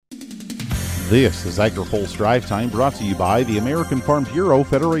This is AgriPulse Drive Time, brought to you by the American Farm Bureau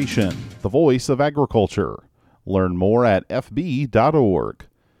Federation, the voice of agriculture. Learn more at fb.org.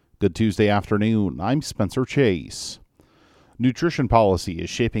 Good Tuesday afternoon. I'm Spencer Chase. Nutrition policy is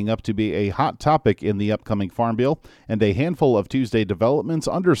shaping up to be a hot topic in the upcoming Farm Bill, and a handful of Tuesday developments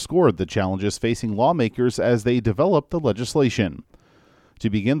underscored the challenges facing lawmakers as they develop the legislation. To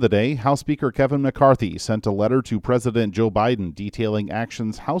begin the day, House Speaker Kevin McCarthy sent a letter to President Joe Biden detailing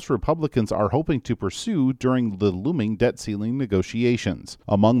actions House Republicans are hoping to pursue during the looming debt ceiling negotiations.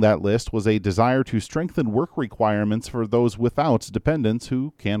 Among that list was a desire to strengthen work requirements for those without dependents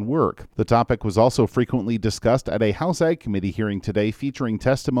who can work. The topic was also frequently discussed at a House Ag Committee hearing today, featuring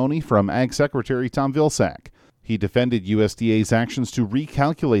testimony from Ag Secretary Tom Vilsack. He defended USDA's actions to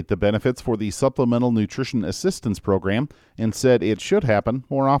recalculate the benefits for the Supplemental Nutrition Assistance Program and said it should happen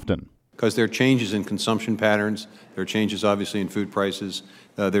more often. Because there are changes in consumption patterns, there are changes obviously in food prices,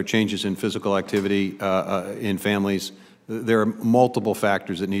 there are changes in physical activity in families. There are multiple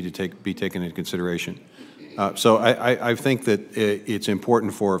factors that need to be taken into consideration. So I think that it's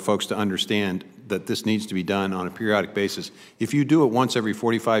important for folks to understand that this needs to be done on a periodic basis. If you do it once every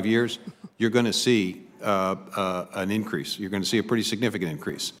 45 years, you're going to see an increase. You're going to see a pretty significant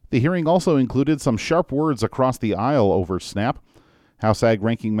increase. The hearing also included some sharp words across the aisle over SNAP. House Ag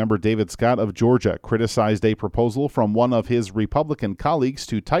Ranking Member David Scott of Georgia criticized a proposal from one of his Republican colleagues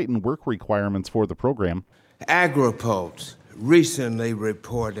to tighten work requirements for the program. AgriPulse recently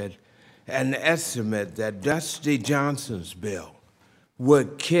reported an estimate that Dusty Johnson's bill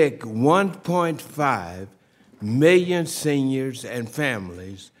would kick 1.5 million seniors and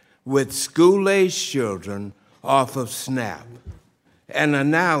families with school-aged children off of SNAP. An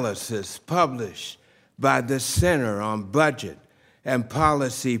analysis published by the Center on Budget and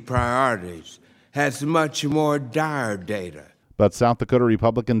Policy Priorities has much more dire data. But South Dakota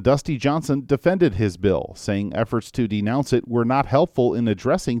Republican Dusty Johnson defended his bill, saying efforts to denounce it were not helpful in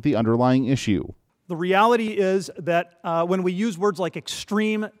addressing the underlying issue. The reality is that when we use words like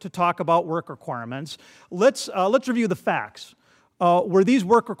extreme to talk about work requirements, let's review the facts. Were these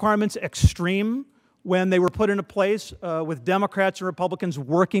work requirements extreme when they were put into place with Democrats and Republicans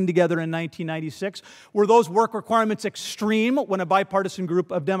working together in 1996? Were those work requirements extreme when a bipartisan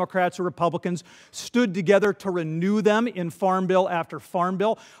group of Democrats or Republicans stood together to renew them in Farm Bill after Farm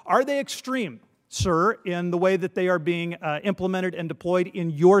Bill? Are they extreme, sir, in the way that they are being implemented and deployed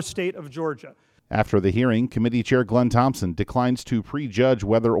in your state of Georgia? After the hearing, Committee Chair Glenn Thompson declines to prejudge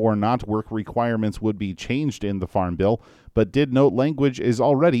whether or not work requirements would be changed in the Farm Bill, but did note language is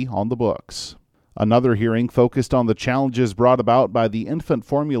already on the books. Another hearing focused on the challenges brought about by the infant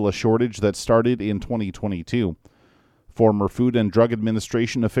formula shortage that started in 2022. Former Food and Drug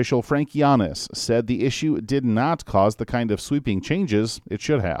Administration official Frank Yanis said the issue did not cause the kind of sweeping changes it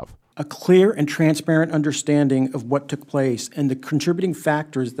should have. A clear and transparent understanding of what took place and the contributing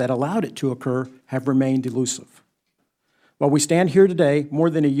factors that allowed it to occur have remained elusive. While we stand here today, more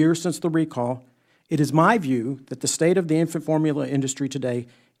than a year since the recall, it is my view that the state of the infant formula industry today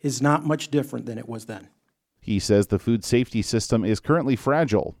is not much different than it was then. He says the food safety system is currently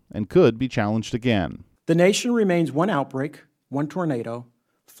fragile and could be challenged again. The nation remains one outbreak, one tornado,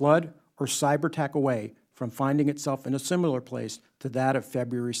 flood, or cyber attack away from finding itself in a similar place to that of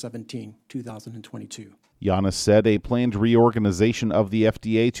February 17, 2022. Yanis said a planned reorganization of the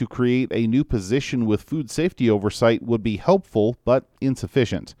FDA to create a new position with food safety oversight would be helpful but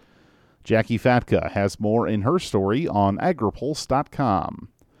insufficient. Jackie Fatka has more in her story on agripulse.com.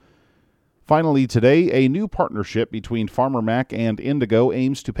 Finally today, a new partnership between Farmer Mac and Indigo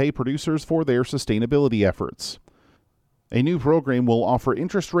aims to pay producers for their sustainability efforts. A new program will offer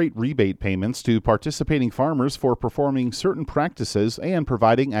interest rate rebate payments to participating farmers for performing certain practices and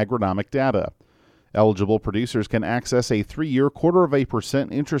providing agronomic data. Eligible producers can access a 3-year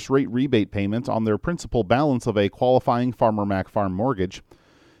 0.25% interest rate rebate payment on their principal balance of a qualifying Farmer Mac farm mortgage.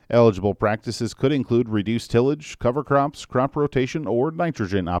 Eligible practices could include reduced tillage, cover crops, crop rotation, or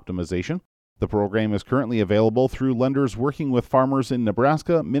nitrogen optimization. The program is currently available through lenders working with farmers in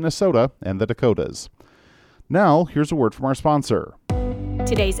Nebraska, Minnesota, and the Dakotas. Now, here's a word from our sponsor.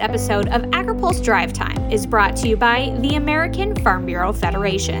 Today's episode of AgriPulse Drive Time is brought to you by the American Farm Bureau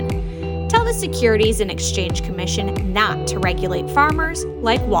Federation. Tell the Securities and Exchange Commission not to regulate farmers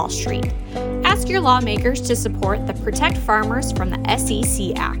like Wall Street. Ask your lawmakers to support the Protect Farmers from the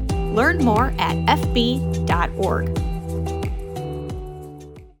SEC Act. Learn more at fb.org.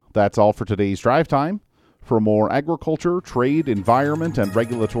 That's all for today's Drive Time. For more agriculture, trade, environment, and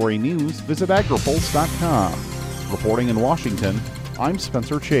regulatory news, visit agripulse.com. Reporting in Washington, I'm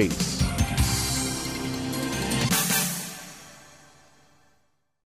Spencer Chase.